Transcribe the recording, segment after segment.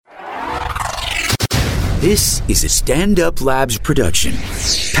This is a Stand Up Labs production,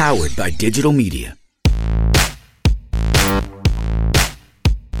 powered by digital media.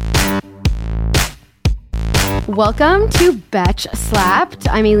 Welcome to Betch Slapped.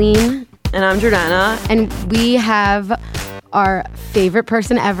 I'm Aileen. And I'm Jordana. And we have our favorite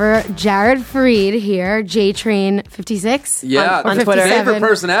person ever, Jared Freed here, JTrain56. Yeah, on Twitter. 57. Favorite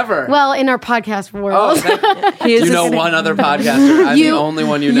person ever. Well, in our podcast world. You know one other podcaster. I'm the only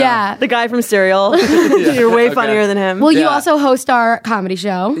one you know. Yeah. The guy from Serial. You're way funnier than him. Well, you also host our comedy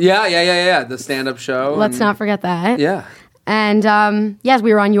show. Yeah. The stand-up show. Let's not forget that. Yeah. And yes,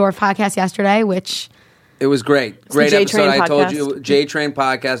 we were on your podcast yesterday, which... It was great. Great J episode. Train I told podcast. you, J-Train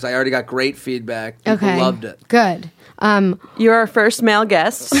podcast. I already got great feedback. People loved it. Good. You're our first male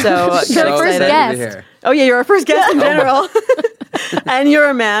guest, so You're our first guest. To hear. Oh yeah, you're our first guest in general. And you're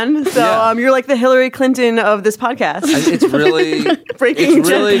a man, so you're like the Hillary Clinton of this podcast. It's really Breaking it's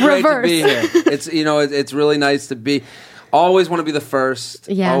really great reverse. to be here. It's really nice to be. Always want to be the first.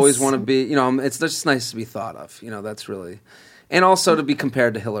 Yes. Always want to be. It's just nice to be thought of. That's really. And also to be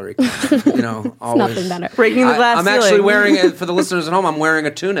compared to Hillary Clinton. Always. Nothing better. Breaking the glass I'm ceiling. actually wearing, for the listeners at home, I'm wearing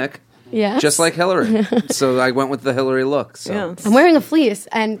a tunic. Yeah. Just like Hillary. So I went with the Hillary look. So. Yeah. I'm wearing a fleece,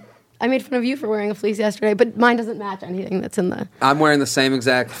 and I made fun of you for wearing a fleece yesterday, but mine doesn't match anything that's in the... I'm wearing the same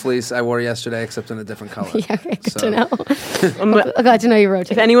exact fleece I wore yesterday, except in a different color. Yeah, okay, good to know. I'm glad to know you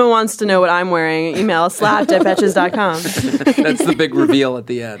rotate. If anyone wants to know what I'm wearing, email slapped@betches.com. That's the big reveal at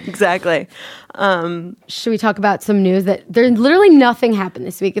the end. Exactly. Should we talk about some news that there's literally nothing happened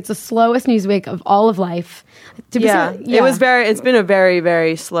this week? It's the slowest news week of all of life. It's been a very,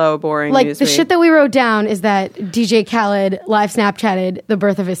 very slow, boring like news the week. shit that we wrote down is that DJ Khaled live Snapchatted the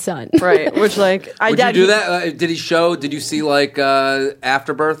birth of his son. Right, which like Would you do that? Did you see like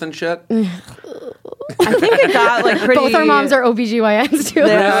afterbirth and shit? I think it got like pretty. Both our moms are OBGYNs too.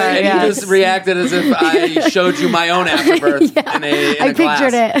 They are. And yeah. you just reacted as if I showed you my own afterbirth in a I glass.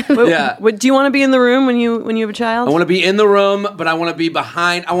 pictured it. Yeah. Do you want to be in the room when you have a child? I want to be in the room, but I want to be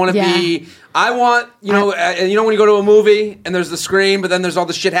behind. I want to be. I want when you go to a movie and there's the screen, but then there's all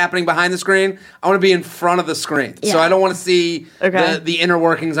the shit happening behind the screen. I want to be in front of the screen, so I don't want to see the inner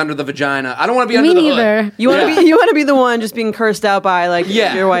workings under the vagina. I don't want to be under the hood. You want to be the one just being cursed out by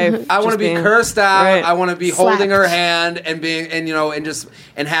your wife. I want to be cursed out. Right. I want to be holding her hand and being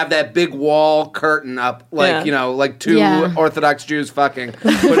and have that big wall curtain up like two Orthodox Jews fucking.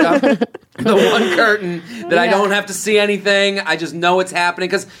 Put up the one curtain that I don't have to see anything. I just know it's happening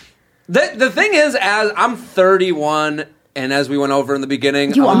because the thing is, as I'm 31. And as we went over in the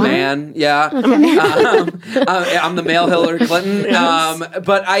beginning, I'm a man. Yeah, okay. I'm the male Hillary Clinton.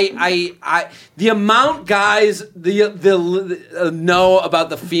 But I the amount guys know about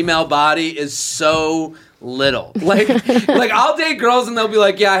the female body is so little. Like I'll date girls and they'll be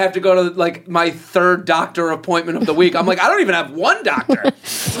like, yeah, I have to go to like my third doctor appointment of the week. I'm like, I don't even have one doctor.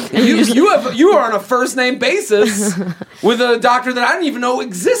 And you are on a first name basis with a doctor that I didn't even know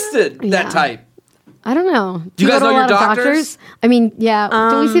existed. That type. I don't know. Do you guys know your doctors? I mean, yeah.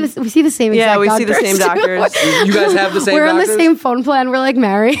 Don't we see the same exact doctors? Yeah, we see the same doctors. You guys have the same We're doctors? on the same phone plan. We're like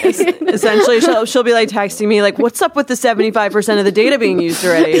married. Essentially, she'll be like texting me like, what's up with the 75% of the data being used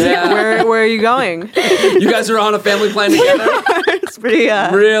already? Yeah. Where are you going? You guys are on a family plan together? It's pretty...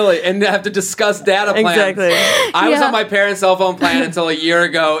 Really? And have to discuss data plans. Exactly. I was on my parents' cell phone plan until a year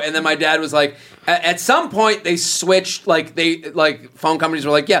ago, and then my dad was like, at some point they switched, phone companies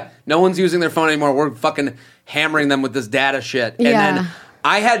were like, yeah, no one's using their phone anymore. We're fucking hammering them with this data shit. And then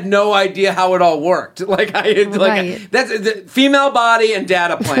I had no idea how it all worked. That's the female body and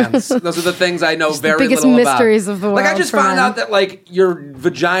data plans. Those are the things I know Just very the biggest little about. mysteries of the world. I just found out that your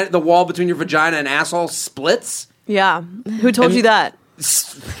vagina, the wall between your vagina and asshole splits. Yeah. Who told you that?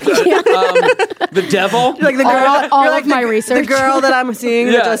 The devil. You're like the girl. All of my research. The girl that I'm seeing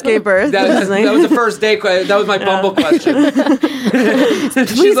that just gave birth. That was the first date question. That was my Bumble question.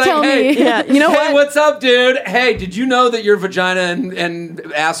 She's like, tell hey, me. Yeah, you know hey, what's up, dude? Hey, did you know that your vagina and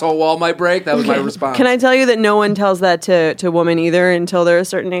asshole wall might break? That was my response. Can I tell you that no one tells that to women either until they're a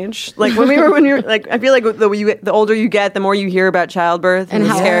certain age? Like when you're like, I feel like the older you get, the more you hear about childbirth and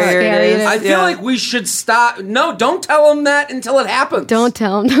how scarier it is. I feel like we should stop. No, don't tell them that until it happens. Don't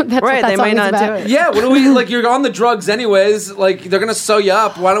tell them. That's right, what they might not do it. Yeah, what do we like? You're on the drugs anyways. Like they're gonna sew you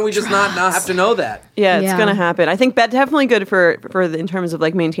up. Why don't we just not have to know that? Yeah, it's gonna happen. I think that's definitely good for in terms of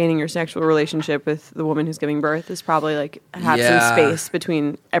like maintaining your sexual relationship with the woman who's giving birth is probably like have some space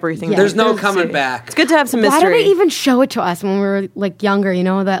between everything. Yeah. There's no coming back. It's good to have some mystery. Why do they even show it to us when we were like younger? You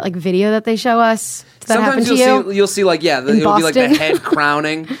know that like video that they show us. Does that happen Sometimes to you? you'll see like it'll be like the head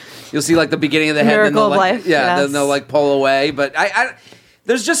crowning. You'll see like the beginning of the head. Miracle and of life. Yeah, Yes. then they'll like pull away. But I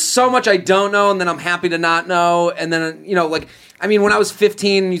there's just so much I don't know, and then I'm happy to not know, and then like. I mean, when I was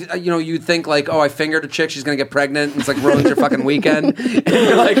 15, you'd think like, oh, I fingered a chick, she's gonna get pregnant, and it's like ruins your fucking weekend.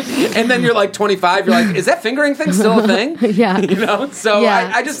 And then you're like 25, you're like, is that fingering thing still a thing? Yeah. So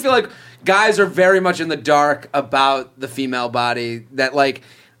I just feel like guys are very much in the dark about the female body. That like,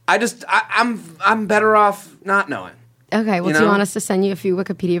 I'm better off not knowing. Okay, well, do you want us to send you a few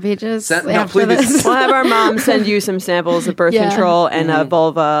Wikipedia pages after please. this? We'll have our mom send you some samples of birth control and a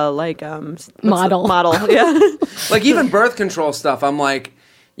vulva model. Yeah, like even birth control stuff. I'm like,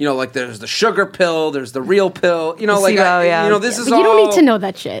 like there's the sugar pill, there's the real pill. This is but all. You don't need to know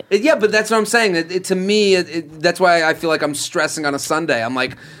that shit. Yeah, but that's what I'm saying. To me, that's why I feel like I'm stressing on a Sunday. I'm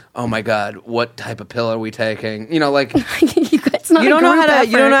like, oh my God, what type of pill are we taking? Like. You don't know how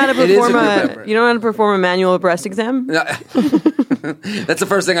to perform a manual breast exam? No. That's the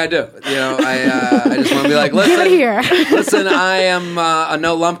first thing I do. I just want to be like, listen, I am a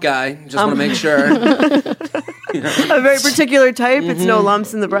no lump guy. Just want to make sure. A very particular type. It's no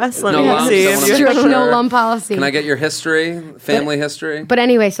lumps in the breast. Let me see. Strict no lump policy. Can I get your history, family history? But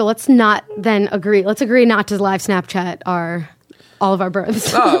anyway, so let's not then agree. Let's agree not to live Snapchat all of our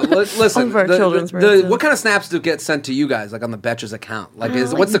births. Oh, listen. All of our children's births. What kind of snaps do get sent to you guys, like on the Betches account? Like,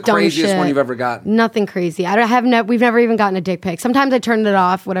 what's the craziest one you've ever gotten? Nothing crazy. We've never even gotten a dick pic. Sometimes I turn it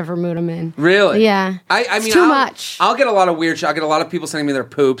off, whatever mood I'm in. Really? Yeah. I mean, it's too much. I'll get a lot of weird shit. I'll get a lot of people sending me their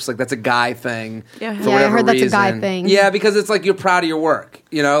poops. Like, that's a guy thing. Yeah, I heard that's a guy thing. Yeah, because it's like you're proud of your work.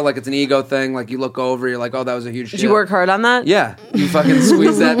 Like it's an ego thing. Like you look over, you're like, oh, that was a huge shit. Did you work hard on that? Yeah. You fucking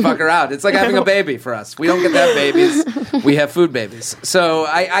squeeze that fucker out. It's like having a baby for us. We don't get to have babies. We have food babies. So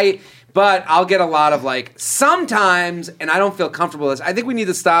but I'll get a lot of like sometimes, and I don't feel comfortable with this. I think we need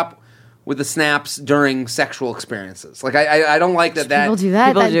to stop with the snaps during sexual experiences. Like I don't like that. People do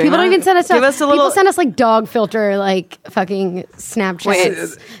that. People don't even send us. People send us like dog filter, like fucking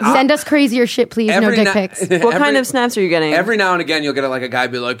Snapchats. Send us crazier shit, please. No dick pics. What kind of snaps are you getting? Every now and again, you'll get like a guy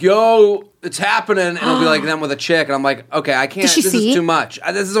be like, "Yo, it's happening," and it'll be like them with a chick, and I'm like, "Okay, I can't. This is too much.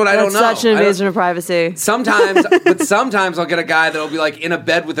 This is what I don't know." Such an invasion of privacy. Sometimes I'll get a guy that'll be like in a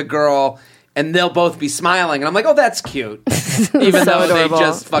bed with a girl. And they'll both be smiling, and I'm like, "Oh, that's cute." Even though adorable. they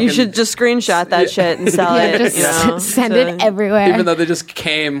just fucking... You should just screenshot that shit and sell it. Just send it everywhere. Even though they just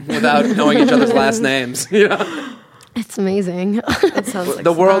came without knowing each other's last names. It's amazing. It sounds like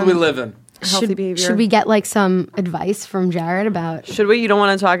the world we live in. Healthy behavior. Should we get like some advice from Jared about? Should we? You don't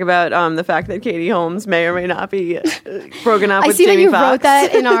want to talk about the fact that Katie Holmes may or may not be broken up with Jamie Foxx? I see that you wrote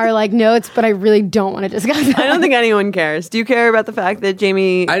that in our notes, but I really don't want to discuss that. I don't think anyone cares. Do you care about the fact that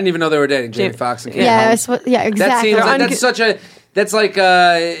Jamie? I didn't even know they were dating, Jamie Foxx and Katie Holmes. Yeah, exactly. That's such a. That's like,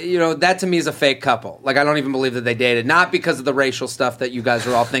 that to me is a fake couple. Like, I don't even believe that they dated. Not because of the racial stuff that you guys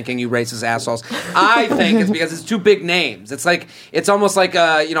are all thinking, you racist assholes. I think it's because it's two big names. It's like, it's almost like,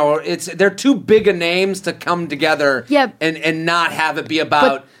 they're too big a names to come together and not have it be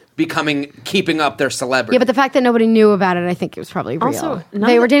about keeping up their celebrity. Yeah, but the fact that nobody knew about it, I think it was probably real. Also,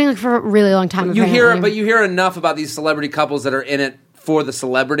 they were dating for a really long time. You hear enough about these celebrity couples that are in it for the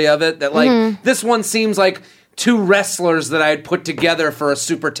celebrity of it that this one seems like two wrestlers that I had put together for a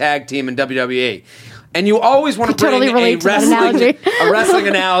super tag team in WWE. And you always want to bring a wrestling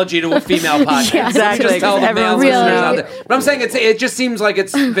analogy to a female podcast. Yeah, exactly. Just tell the male listeners out there. But I'm saying it just seems like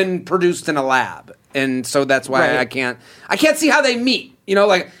it's been produced in a lab. And so that's why I can't see how they meet.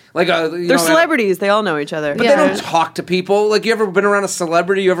 They're celebrities. They all know each other. But they don't talk to people. Like, you ever been around a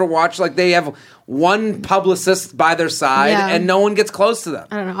celebrity? You ever watch, they have one publicist by their side and no one gets close to them.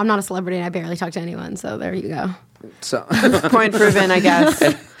 I don't know. I'm not a celebrity and I barely talk to anyone, so there you go. So point proven, I guess.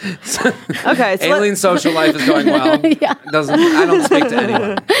 Okay. So Aileen's social life is going well. I don't speak to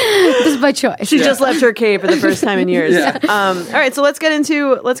anyone. This is my choice. She just left her cave for the first time in years. Yeah. All right. So let's get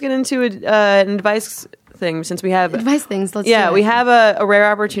into an advice thing, since we have advice things. We have a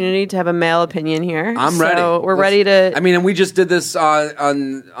rare opportunity to have a male opinion here. I'm ready. So we're ready to. I mean, and we just did this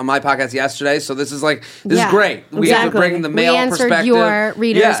on my podcast yesterday, so this is great. We have to bring the male perspective. We answered your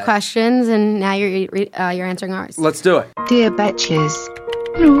readers' questions, and now you're answering ours. Let's do it. Dear Betches.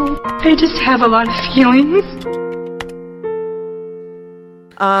 No, I just have a lot of feelings.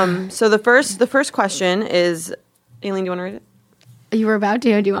 So the first question is, Aileen, do you want to read it? You were about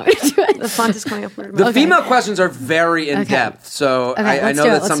to. Do you want me to do it? The font is coming up. The female questions are very in depth, so I know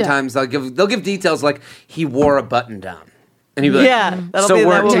that sometimes they'll give details like he wore a button down, and he'd be like, "So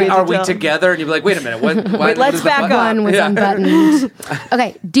are we together?" And you'd be like, "Wait a minute, what? Let's back up." One was unbuttoned.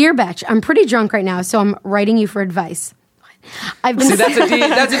 Okay, dear Betch, I'm pretty drunk right now, so I'm writing you for advice. I've been that's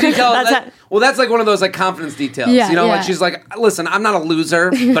a detail. That's like one of those like confidence details. Like she's like, listen, I'm not a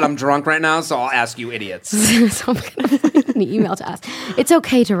loser, but I'm drunk right now, so I'll ask you idiots. So I'm gonna find an email to us. It's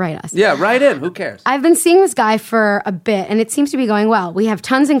okay to write us. Yeah, write in. Who cares? I've been seeing this guy for a bit, and it seems to be going well. We have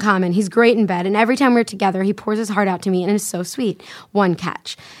tons in common. He's great in bed, and every time we're together, he pours his heart out to me, and it's so sweet. One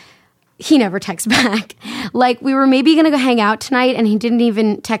catch. He never texts back. Like, we were maybe going to go hang out tonight, and he didn't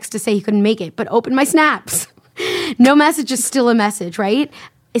even text to say he couldn't make it, but open my snaps. No message is still a message, right?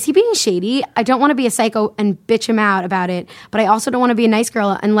 Is he being shady? I don't want to be a psycho and bitch him out about it, but I also don't want to be a nice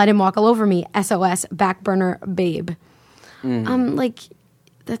girl and let him walk all over me. SOS, back burner babe. Like,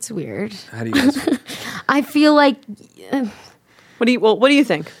 that's weird. How do you guys I feel like... What do you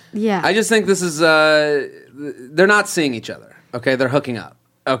think? Yeah. I just think this is... they're not seeing each other, okay? They're hooking up.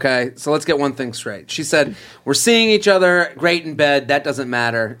 Okay, so let's get one thing straight. She said, we're seeing each other, great in bed, that doesn't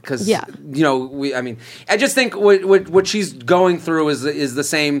matter. Because, I just think what she's going through is the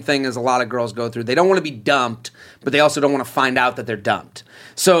same thing as a lot of girls go through. They don't want to be dumped, but they also don't want to find out that they're dumped.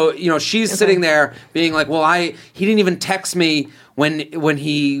 So, she's sitting there being like, well, he didn't even text me when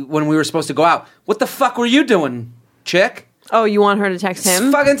we were supposed to go out. What the fuck were you doing, chick? Oh, you want her to text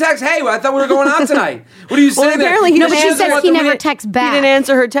him? Fucking text. Hey, I thought we were going out tonight. What are you saying? Apparently but she says he never texts back. He didn't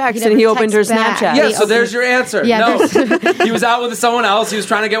answer her text, and he opened her Snapchat. Yeah, so there's your answer. Yeah, no, he was out with someone else. He was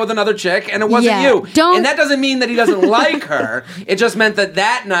trying to get with another chick, and it wasn't you. And that doesn't mean that he doesn't like her. It just meant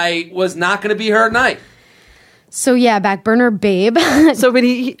that night was not going to be her night. So yeah, back burner babe. But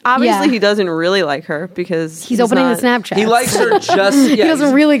he obviously he doesn't really like her because he's opening the Snapchat. He likes her just. Yeah, he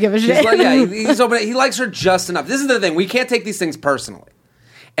doesn't really give a shit. He's opening. He likes her just enough. This is the thing. We can't take these things personally.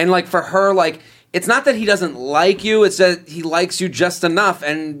 And like for her, like it's not that he doesn't like you. It's that he likes you just enough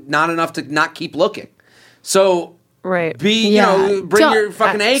and not enough to not keep looking. So. Right. Bring your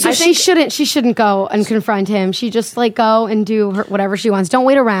fucking A game. So she shouldn't go and confront him. She just go and do whatever she wants. Don't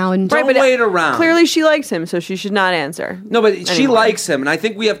wait around. Don't wait around. Clearly she likes him, so she should not answer. No, but she likes him, and I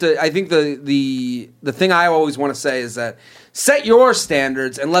think we have to. I think the thing I always want to say is that set your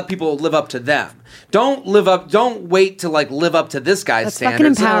standards and let people live up to them. Don't wait to live up to this guy's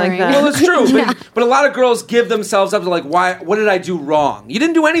standards. Fucking empowering. Well, it's true, but a lot of girls give themselves up to what did I do wrong? You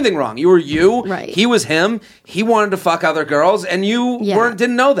didn't do anything wrong. You were you. Right. He was him. He wanted to fuck other girls, and you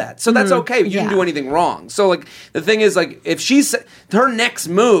didn't know that. So that's okay. You didn't do anything wrong. So the thing is if her next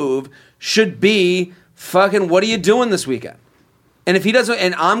move should be fucking what are you doing this weekend? And if he doesn't,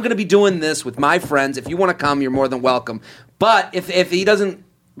 and I'm going to be doing this with my friends. If you want to come, you're more than welcome. But if he doesn't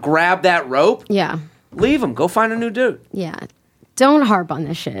grab that rope, leave him. Go find a new dude. Yeah, don't harp on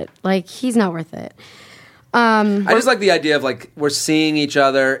this shit. He's not worth it. I just like the idea of we're seeing each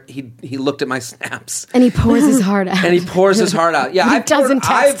other. He looked at my snaps and he pours his heart out. Yeah, he doesn't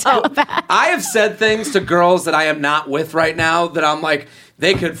text back. I have said things to girls that I am not with right now that I'm like.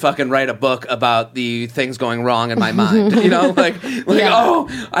 They could fucking write a book about the things going wrong in my mind, and that's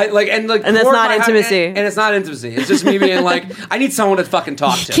not intimacy, and it's not intimacy. It's just me being I need someone to fucking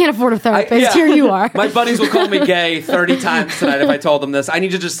talk to. Can't afford a therapist. Here you are. My buddies will call me gay 30 times tonight if I told them this. I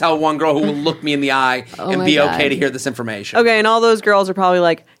need to just tell one girl who will look me in the eye and be okay to hear this information. Okay, and all those girls are probably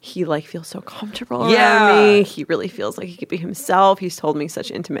he feels so comfortable around me. He really feels like he could be himself. He's told me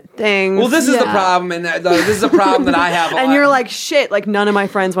such intimate things. Well, this is the problem, and this is a problem that I have. And you're like, shit, none of my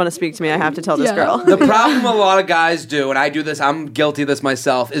friends want to speak to me. I have to tell this girl. The problem a lot of guys do, and I do this, I'm guilty of this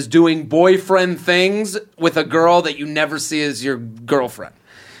myself, is doing boyfriend things with a girl that you never see as your girlfriend.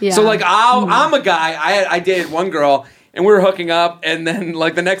 Yeah. So I'm a guy, I dated one girl, and we were hooking up, and then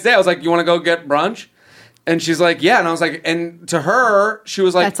the next day I was like, you want to go get brunch? And she's like, yeah. And I was like, and to her, she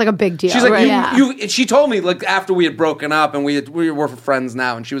was like, that's a big deal. She's like, she told me after we had broken up and we were friends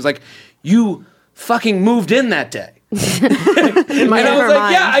now, and she was like, you fucking moved in that day. And I was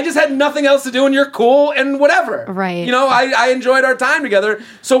like, yeah, I just had nothing else to do, and you're cool and whatever. Right. I enjoyed our time together,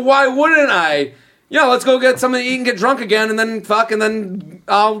 so why wouldn't I? Let's go get something to eat and get drunk again, and then fuck, and then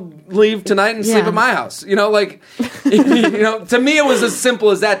I'll leave tonight and sleep at my house. To me, it was as simple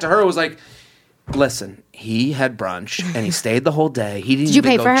as that. To her, it was like, listen, he had brunch and he stayed the whole day. He didn't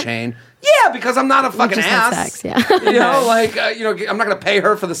even go chain. Yeah, because I'm not a fucking ass. Sex, yeah. I'm not going to pay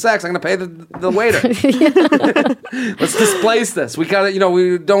her for the sex. I'm going to pay the waiter. Let's displace this. We got to,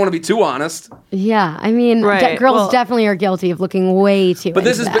 we don't want to be too honest. Yeah, I mean, girls definitely are guilty of looking way too. But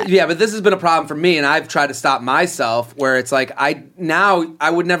this has been a problem for me, and I've tried to stop myself. Where it's I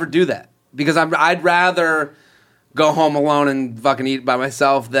would never do that because I'd rather go home alone and fucking eat by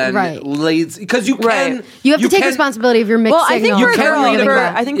myself than leads because you can. You have to take responsibility of your mixed signal.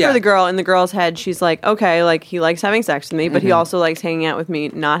 I think for the girl in the girl's head, she's like, okay, he likes having sex with me, but he also likes hanging out with me,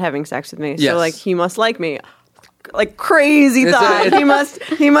 not having sex with me. So he must like me. like crazy thought.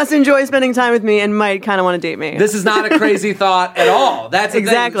 He must enjoy spending time with me and might kind of want to date me. This is not a crazy thought at all. That's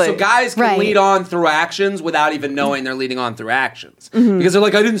exactly. So guys can lead on through actions without even knowing they're leading on through actions. Because they're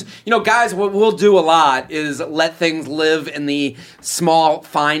like, I didn't. Guys, what we'll do a lot is let things live in the small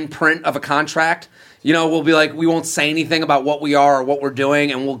fine print of a contract. We'll be like, we won't say anything about what we are or what we're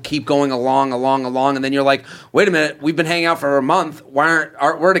doing, and we'll keep going along, and then you're like, wait a minute, we've been hanging out for a month. Why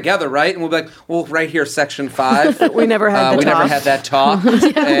aren't we're together, right? And we'll be like, well, right here, section 5. We never had that talk. And,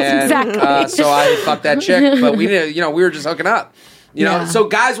 exactly. So I fucked that chick, but we were just hooking up. So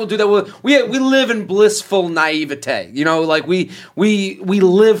guys will do that. We live in blissful naivete. Like we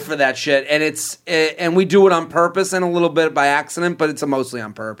live for that shit, and and we do it on purpose and a little bit by accident, but it's mostly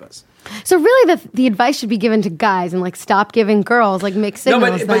on purpose. So really, the advice should be given to guys and stop giving girls mixed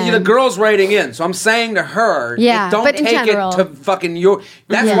signals. No, but the girl's writing in, so I'm saying to her, don't take it to fucking your.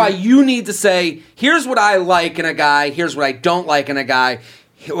 That's why you need to say, here's what I like in a guy, here's what I don't like in a guy,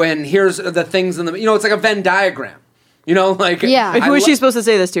 and here's the things in the. It's like a Venn diagram. Who is she supposed to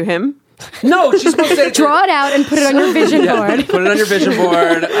say this to? Him? No, she's supposed to say draw it out and put it on your vision board. Put it on your vision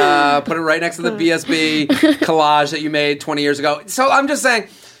board. Put it right next to the BSB collage that you made 20 years ago. So I'm just saying,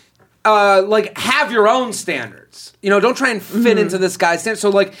 have your own standards. Don't try and fit into this guy's standards.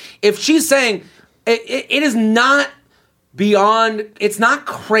 So if she's saying it is not beyond, it's not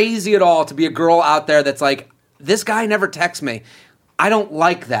crazy at all to be a girl out there that's like, this guy never texts me. I don't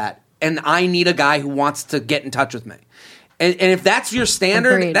like that, and I need a guy who wants to get in touch with me. And if that's your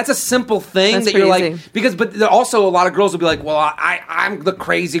standard, that's a simple thing that you're like, but also a lot of girls will be like, well, I'm the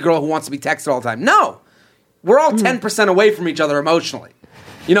crazy girl who wants to be texted all the time. No, we're all 10% away from each other emotionally.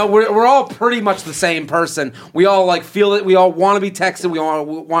 We're all pretty much the same person. We all feel it. We all want to be texted. We all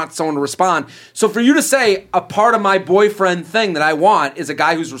want someone to respond. So for you to say a part of my boyfriend thing that I want is a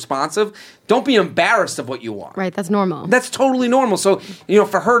guy who's responsive, don't be embarrassed of what you want. Right, that's normal. That's totally normal. So,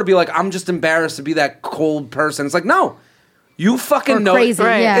 for her to be like, I'm just embarrassed to be that cold person. It's like, no. You fucking know crazy, it.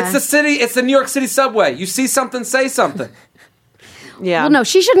 Right. Yeah. It's the city. It's the New York City subway. You see something, say something. Yeah. Well, no,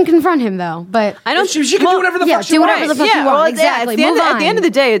 she shouldn't confront him though. But I don't. She can do whatever the fuck she do wants. whatever the fuck you want. Exactly. At the end of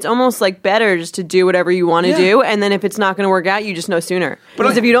the day, it's almost better just to do whatever you want to do, and then if it's not going to work out, you just know sooner.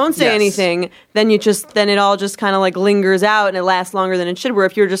 Because if you don't say anything, then it all just kind of lingers out, and it lasts longer than it should. Where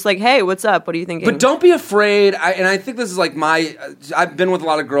if you're just like, hey, what's up? What are you thinking? But don't be afraid. And I think this is I've been with a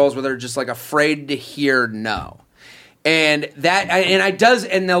lot of girls where they're just afraid to hear no. And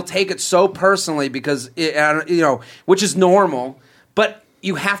they'll take it so personally because which is normal, but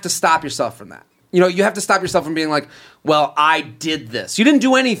you have to stop yourself from that. You have to stop yourself from being like, well, I did this. You didn't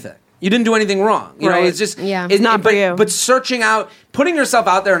do anything. You didn't do anything wrong. It's just it's not for you. But searching out, putting yourself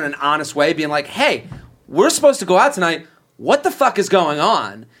out there in an honest way, being like, hey, we're supposed to go out tonight. What the fuck is going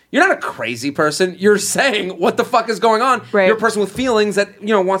on? You're not a crazy person. You're saying what the fuck is going on. Right. You're a person with feelings that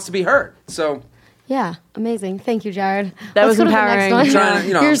wants to be heard. So. Yeah, amazing. Thank you, Jared. That was empowering. I'm trying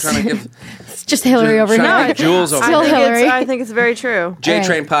to give. It's just Hillary over here. Jules over Still here. Hillary. I think it's very true.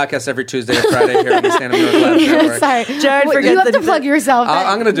 J-Train podcast every Tuesday and Friday here on the Stand Up New York Live Network. Sorry, Jared. You have to plug yourself.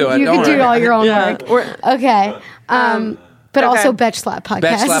 I'm going to do it. You can do all your own work. Okay. But also Betch Slap podcast.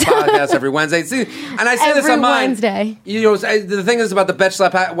 Betch Slap podcast every Wednesday. See, and I say this on mine. Wednesday. The thing is about the Betch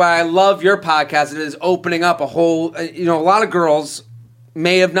Slap. Why I love your podcast, it is opening up a whole. A lot of girls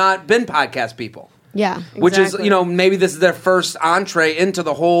may have not been podcast people. Yeah, which is maybe this is their first entree into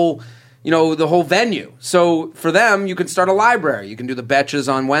the whole. The whole venue. So for them, you can start a library. You can do the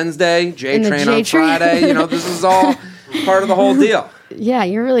Betches on Wednesday, J-Train on Friday. This is all part of the whole deal. Yeah,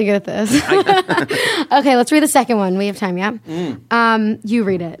 you're really good at this. Okay, let's read the second one. We have time, yeah? You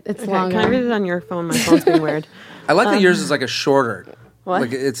read it. It's longer. Can I read it on your phone? My phone's being weird. I like that yours is a shorter.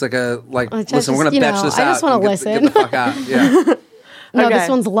 What? It's listen, we're going to Betch this out. I just want to listen. Get the fuck out. Yeah. No, this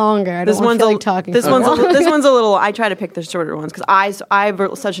one's longer. I don't feel like talking. This one's a little. I try to pick the shorter ones because I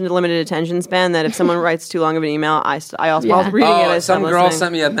have such a limited attention span that if someone writes too long of an email, I also while reading it. Some girl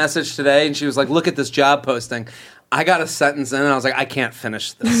sent me a message today and she was like, "Look at this job posting." I got a sentence in and I was like, I can't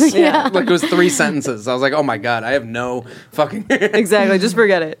finish this. Yeah. It was 3 sentences. I was like, oh my God, I have no fucking. Exactly. Just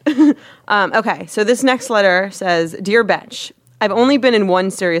forget it. Okay. So this next letter says, "Dear Betch, I've only been in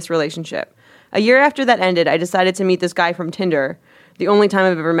one serious relationship. A year after that ended, I decided to meet this guy from Tinder. The only time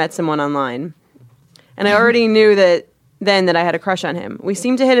I've ever met someone online. And I already knew that I had a crush on him. We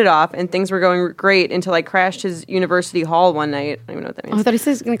seemed to hit it off, and things were going great until I crashed his university hall one night." I don't even know what that means. Oh, I thought he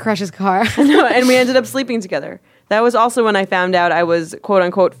said he was going to crash his car. No, and we ended up sleeping together. That was also when I found out I was,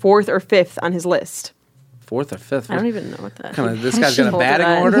 quote-unquote, 4th or 5th on his list. fourth or fifth. I don't even know what that. This guy's got a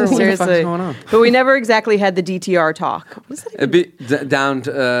batting order. What the fuck's going on? But we never exactly had the DTR talk. What is that? It'd be down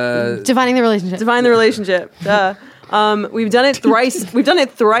to Defining the relationship. Define the relationship. We've done it thrice. We've done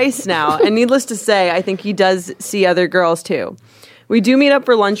it thrice now, and needless to say, I think he does see other girls too. We do meet up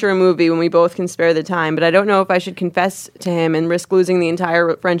for lunch or a movie when we both can spare the time, but I don't know if I should confess to him and risk losing the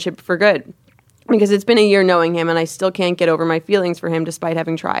entire friendship for good. Because it's been a year knowing him, and I still can't get over my feelings for him despite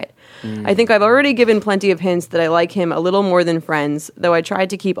having tried. I think I've already given plenty of hints that I like him a little more than friends, though I tried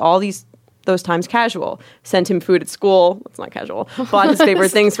to keep all those times casual. Sent him food at school. That's not casual. Bought his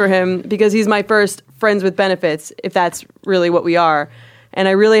favorite things for him because he's my first friends with benefits, if that's really what we are. And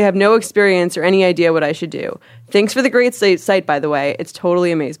I really have no experience or any idea what I should do. Thanks for the great site, by the way. It's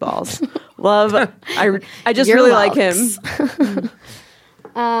totally amazeballs. Love. I just really like him.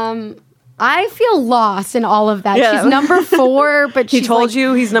 I feel lost in all of that. Yeah. She's number 4, but He told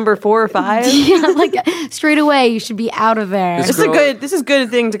you he's number 4 or 5? Yeah, like straight away, you should be out of there. This This is a good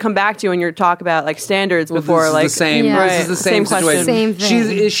thing to come back to when you're talk about like standards before. This like is the same. Yeah. This is the same Same situation. question. Same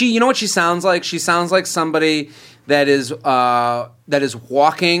thing. She. You know what she sounds like? She sounds like somebody that is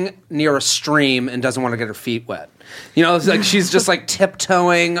walking near a stream and doesn't want to get her feet wet. You know, it's like she's just like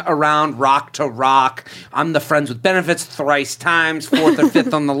tiptoeing around rock to rock. I'm the friends with benefits thrice times, 4th or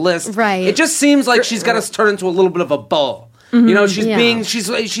 5th on the list. Right. It just seems like she's got to turn into a little bit of a bull. You know, she's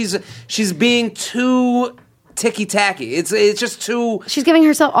being too ticky tacky. It's just too. She's giving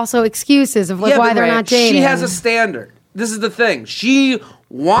herself also excuses of like why they're not dating. She has a standard. This is the thing. She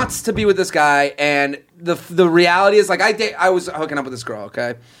wants to be with this guy, and the reality is, like, I was hooking up with this girl.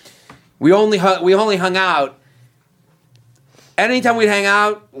 Okay, we only hung out. Anytime we'd hang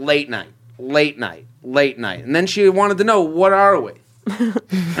out, late night, and then she wanted to know, what are we? And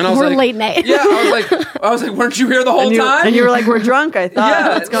I was We're like, late night. Yeah, I was like, weren't you here the whole time? And you were like, we're drunk. I thought, Yeah,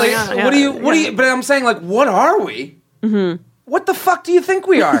 what's going like, on? What do you? But I'm saying, like, what are we? Mm-hmm. What the fuck do you think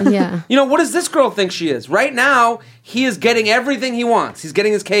we are? Yeah. You know, what does this girl think she is? Right now, he is getting everything he wants. He's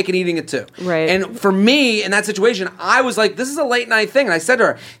getting his cake and eating it too. Right. And for me, in that situation, I was like, this is a late night thing. And I said to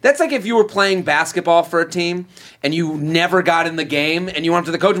her, that's like if you were playing basketball for a team and you never got in the game and you went up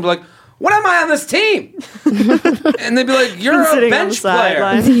to the coach and be like, what am I on this team? And they'd be like, you're a bench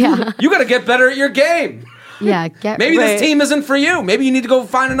player. Yeah. You got to get better at your game. Yeah, Maybe this team isn't for you. Maybe you need to go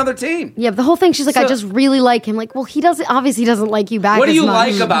find another team. Yeah, but the whole thing, she's like, I just really like him. Like, well, he obviously doesn't like you back. What do as you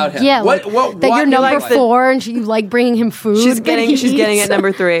much. like about him? Yeah, What that you're number like 4 and you like bringing him food. She's that getting he at eats.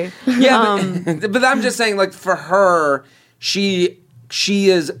 number 3. Yeah, but I'm just saying, like, for her, she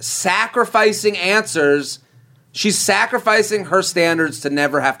is sacrificing answers. She's sacrificing her standards to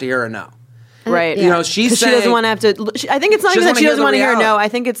never have to hear a no. Right. You know, she's 'Cause she saying, doesn't want to have to. I think it's not even that she doesn't want to hear a no. reality. I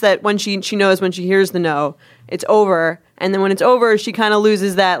think it's that when she knows when she hears the no, it's over, and then when it's over, she kind of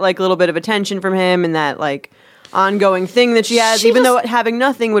loses that like little bit of attention from him and that like ongoing thing that she has. Even though having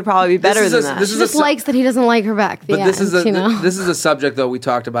nothing would probably be better than that. She just likes that he doesn't like her back. But this is a subject though we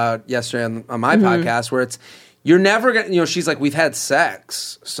talked about yesterday on my podcast where it's you're never gonna, you know, she's like, we've had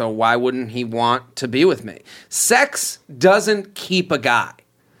sex, so why wouldn't he want to be with me? Sex doesn't keep a guy.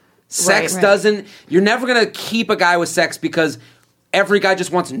 Sex doesn't. You're never gonna keep a guy with sex because every guy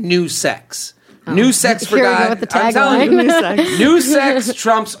just wants new sex. New sex for guys. I'm telling you, new sex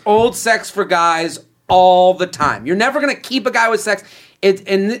trumps old sex for guys all the time. You're never gonna keep a guy with sex.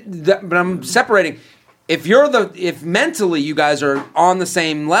 But I'm separating. If mentally you guys are on the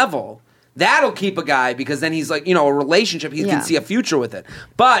same level, that'll keep a guy because then he's like, you know, a relationship. He can see a future with it.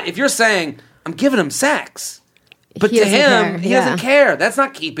 But if you're saying, I'm giving him sex. But to him, he doesn't care. That's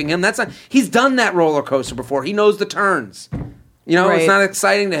not keeping him. He's done that roller coaster before. He knows the turns. You know, it's not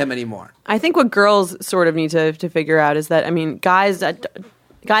exciting to him anymore. I think what girls sort of need to figure out is that, I mean, guys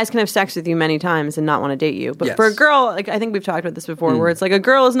can have sex with you many times and not want to date you. But for a girl, like I think we've talked about this before, where it's like a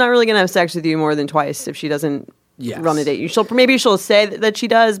girl is not really going to have sex with you more than twice if she doesn't run a date. Maybe she'll say that she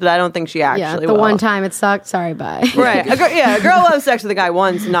does, but I don't think she actually will. one time it sucked. Sorry, bye. Right. A girl will have sex with a guy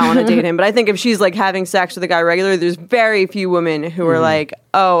once and not want to date him. But I think if she's like having sex with a guy regularly, there's very few women who are like,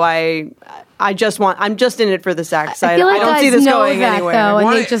 oh, I'm just in it for the sex. I feel like I don't guys see this know going that, anywhere. though,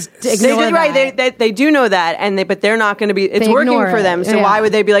 and they just ignore that. They do know that, but they're not going to be. It's They working ignore for it. them. So why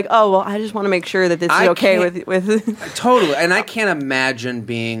would they be like, oh, well, I just want to make sure that this is okay with. Totally, and I can't imagine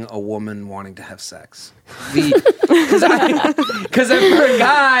being a woman wanting to have sex. Because for a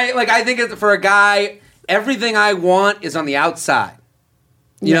guy, like I think for a guy, everything I want is on the outside.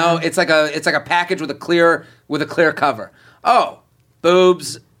 You know, it's like a package with a clear cover. Oh,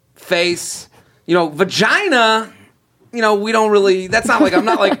 boobs, face. You know, vagina, you know, we don't really, that's not like, I'm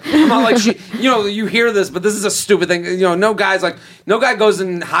not like she, you know, you hear this, but this is a stupid thing. You know, no guy goes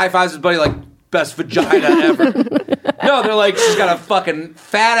and high fives his buddy like, best vagina ever. No, they're like, she's got a fucking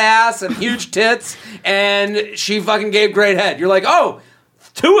fat ass and huge tits, and she fucking gave great head. You're like, oh,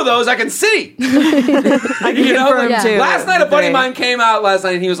 2 of those I can see. I can confirm too. Last night, a buddy of mine came out last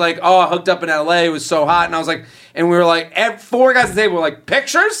night, and he was like, oh, I hooked up in L.A. It was so hot. And I was like, and we were like, 4 guys at the table were like,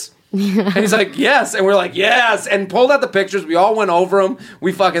 pictures? And he's like, yes. And we're like, yes. And pulled out the pictures. We all went over them.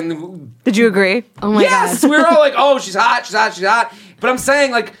 We fucking... Did you agree? Oh my yes. God. We were all like, oh, she's hot, she's hot, she's hot. But I'm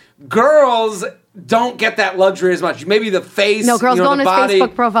saying, like, girls don't get that luxury as much. Maybe the face, No, girls go on the his body.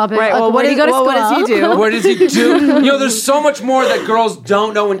 Facebook profile. But Right, well, where do you go to school? what does he do? What does he do? There's so much more that girls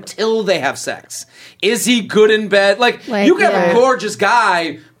don't know until they have sex. Is he good in bed? Like you could have a gorgeous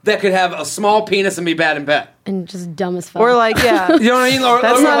guy that could have a small penis and be bad in bed. And just dumb as fuck. Or like, yeah. You know what I mean?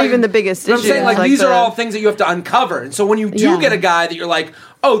 That's or not like, even the biggest I'm issue. saying, like, Like these are the- all things that you have to uncover. And so when you do get a guy that you're like,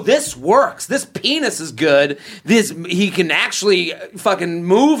 oh, this works. This penis is good. He can actually fucking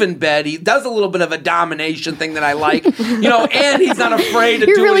move in bed. He does a little bit of a domination thing that I like. And he's not afraid to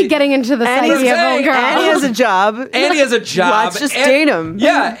do You're really it. getting into the And psyche he's of a saying- girl. and he has a job. And he has a job. Let's just and, date him.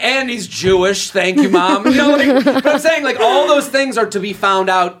 Yeah, and he's Jewish. Thank you, Mom. But I'm saying, like, all those things are to be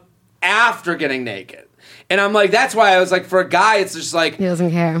found out after getting naked. And I'm like, that's why I was like, for a guy, it's just like... He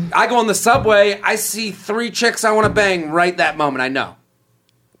doesn't care. I go on the subway, I see 3 chicks I want to bang right that moment, I know.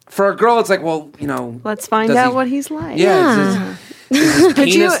 For a girl, it's like, well, Let's find out what he's like. Yeah. Is his Could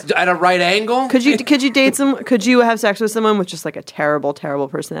you- penis at a right angle? Could you date some? Could you have sex with someone with just like a terrible, terrible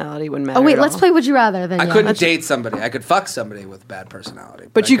personality? Wouldn't matter. Oh wait, at let's all. play Would You Rather then. I yeah. couldn't date somebody. I could fuck somebody with bad personality.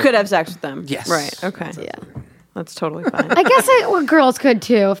 But I you could have sex with them. Yes. Right. Okay. Yeah. That's totally fine. I guess girls could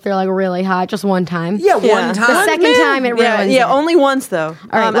too if they're like really hot, just one time. Yeah, one time. The second time it yeah, ruins yeah, it. only once though.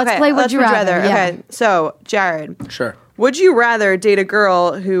 All right, let's play Would You Rather, yeah. Okay, so Jared, Sure. would you rather date a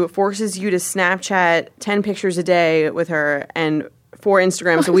girl who forces you to Snapchat 10 pictures a day with her and 4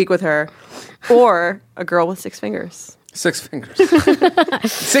 Instagrams a week with her, or a girl with 6 fingers? 6 fingers.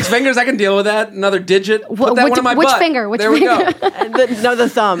 6 fingers, I can deal with that. Another digit. Put that one in my which butt. finger? Which there finger? we go. The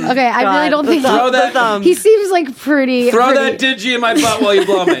thumb. Okay, I really don't the think thumb, Throw that- the thumb. he seems like pretty. Throw pretty, that digi in my butt while you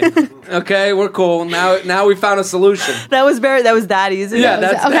blow me. Okay, we're cool. Now we found a solution. That was that easy. Yeah,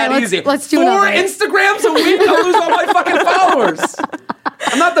 that's Okay, that let's- easy. let's do 4 another. Instagrams a week, I'll lose all my fucking followers.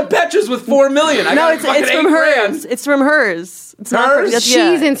 I'm not the Betches with 4 million. I No, got it's fucking from 8 hers. grand. It's from hers. It's not Hers? from, that's- She's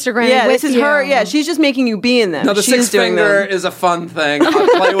yeah. Instagramming Yeah, with this is her. you. Yeah, she's just making you be in them. No, the she's 6 doing finger them. is a fun thing. I'll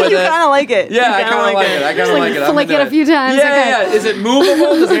play with You it. kind of like it. Yeah, You I kinda kind of like it. I kind of like it. I'm flick into it a few times, Yeah, okay. yeah. Is it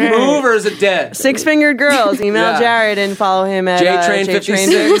movable? Does it move or is it dead? 6-fingered girls. Email Yeah. Jared and follow him at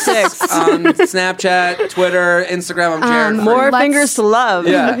JTrain56 on Snapchat, Twitter, Instagram. I'm Jared. Freed. More Let's- fingers to love.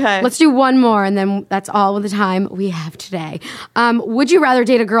 Yeah. Okay. Let's do one more, and then that's all the time we have today. Would you rather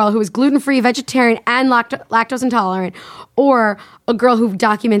date a girl who is gluten-free, vegetarian, and lactose intolerant, or a girl who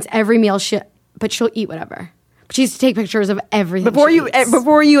documents every meal, but she'll eat whatever? But she has to take pictures of everything. Before she you eats.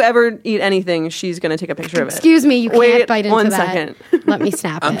 before you ever eat anything, she's gonna take a picture of it. Excuse me, you can't Wait bite into 1 that. second. Let me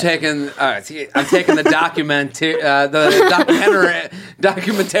snap I'm it. taking. All right, see, I'm taking the documentarian.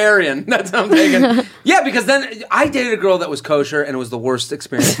 That's what I'm taking. Yeah, because then I dated a girl that was kosher, and it was the worst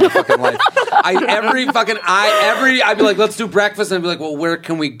experience of my fucking life. I'd be like, let's do breakfast, and I'd be like, well, where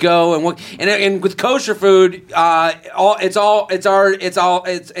can we go? And what? And with kosher food, it's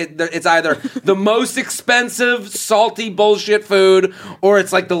either the most expensive salty bullshit food, or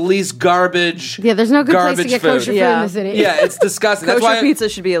it's like the least garbage. Yeah, there's no good place to garbage get food. kosher food in Yeah. the city. Yeah, it's disgusting. That's Kosher why pizza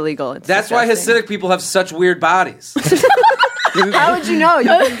should be illegal. It's That's why disgusting. Hasidic people have such weird bodies. How would you know?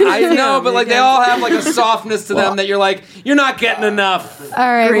 I know, but like they all have like a softness to them that you're like, you're not getting enough. All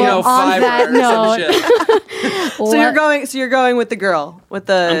right, well, on that fiber or some note, shit. So you're going with the girl with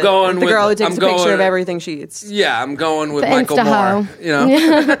the I'm going the with- girl who takes I'm a picture going- of everything she eats. Yeah, I'm going with The Michael Insta-ho. Moore. You know,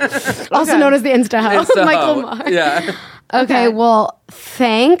 also known as the Insta-ho, Insta-ho. Michael Moore. Yeah, Okay, well,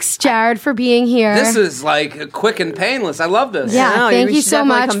 thanks, Jared, for being here. this is like quick and painless. I love this. Yeah, No, thank we you should so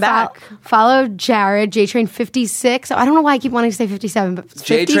definitely much. come back. Follow Jared, JTrain56. I don't know why I keep wanting to say 57, but it's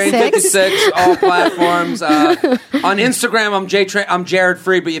 56. JTrain56, all platforms. On Instagram, I'm Jared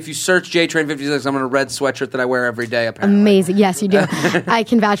Freed, but if you search JTrain56, I'm in a red sweatshirt that I wear every day, apparently. Amazing. Yes, you do. I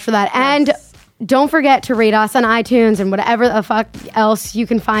can vouch for that. And don't forget to rate us on iTunes and whatever the fuck else you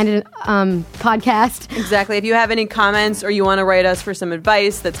can find in podcast. Exactly. If you have any comments or you want to write us for some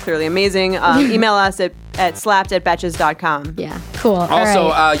advice, that's clearly amazing. Email us at slapped@betches.com. Yeah, cool. All Also,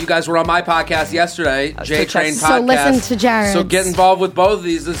 right. you guys were on my podcast yesterday, J Train so Podcast. listen to Jared's. So get involved with both of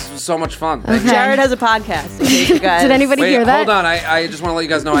these. This was so much fun. Okay. Jared has a podcast. In case you guys. Did anybody Wait, hear that? hold on. I just want to let you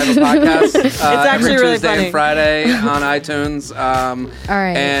guys know I have a podcast. It's actually every really Tuesday funny. and Friday on iTunes. All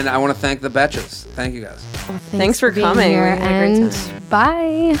right. And I want to thank the Betches. Thank you guys. Thanks for being coming. here, We had a great and time.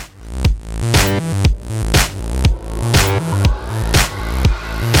 bye.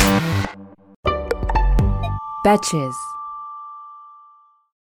 Betches.